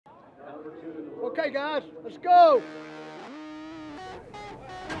Okay, guys, let's go.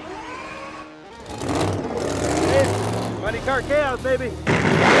 Funny car chaos, baby.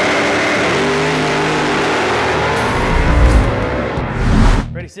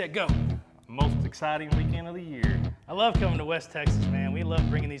 Ready, set, go. Most exciting weekend of the year. I love coming to West Texas, man. We love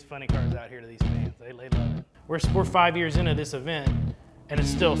bringing these funny cars out here to these fans. They love it. We're 5 years into this event, and it's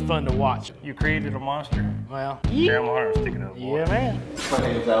still fun to watch. You created a monster. Well, Gardenhire sticking up. Yeah, man. My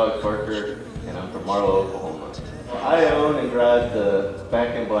name is Alex Barker, and I'm from Marlow, Oklahoma. I own and drive the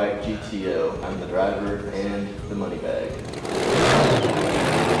Back in Black GTO. I'm the driver and the money bag.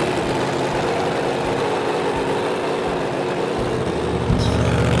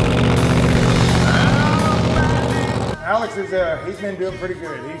 Alex is he's been doing pretty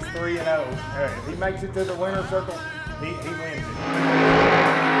good. He's 3-0. If he makes it to the winner's circle, he wins it.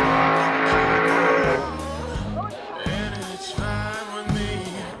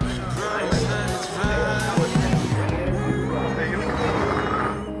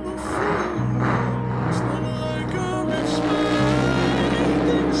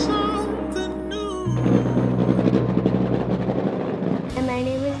 My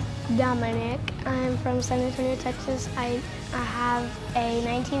name is Dominic. I'm from San Antonio, Texas. I have a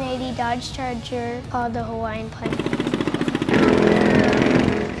 1980 Dodge Charger called the Hawaiian Punch.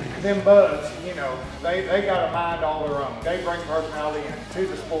 Them bugs, you know, they got a mind all their own. They bring personality into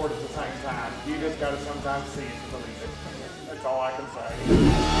the sport at the same time. You just got to sometimes see it to believe it. That's all I can say.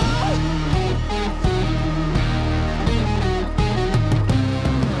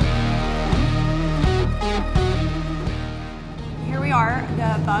 Here we are.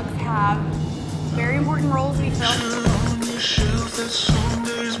 The bugs have very important roles we fill.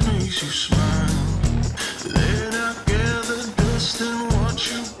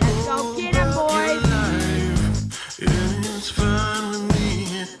 Let's go get 'em, boys.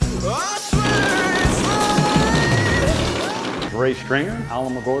 Ray Stringer,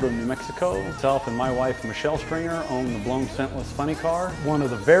 Alamogordo, New Mexico. Myself and my wife, Michelle Stringer, own the Blown Scentless Funny Car. One of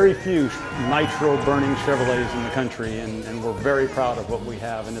the very few nitro-burning Chevrolets in the country, and we're very proud of what we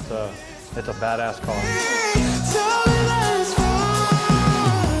have, and it's a badass car.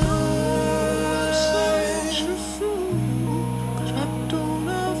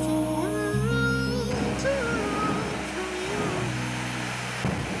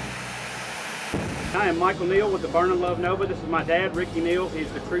 I am Michael Neal with the Burn and Love Nova. This is my dad, Ricky Neal.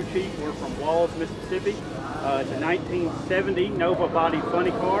 He's the crew chief. We're from Walls, Mississippi. It's a 1970 Nova body funny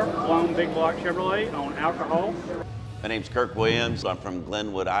car, blown big block Chevrolet on alcohol. My name's Kirk Williams. I'm from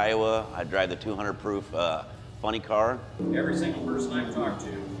Glenwood, Iowa. I drive the 200 proof funny car. Every single person I've talked to,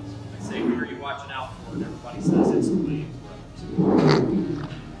 I say, who are you watching out for? And everybody says it's the Williams brothers.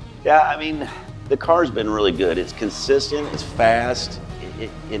 Yeah, I mean, the car's been really good. It's consistent, it's fast,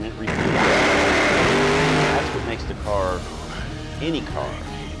 and it refuels. That's what makes the car, any car,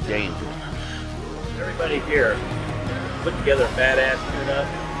 dangerous. Everybody here put together a badass tune-up,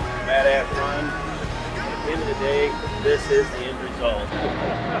 badass run. At the end of the day, this is the end result.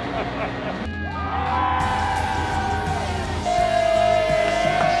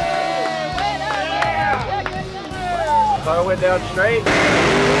 Car went down straight.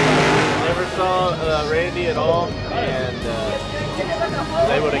 Never saw Randy at all, and was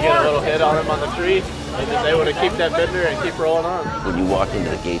able to get a little hit on him on the tree, and just able to keep that bender and keep rolling on. When you walk into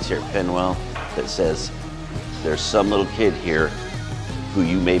the gates here at Penwell, that says there's some little kid here who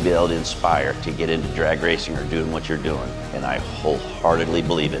you may be able to inspire to get into drag racing or doing what you're doing, and I wholeheartedly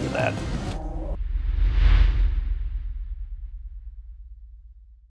believe in that.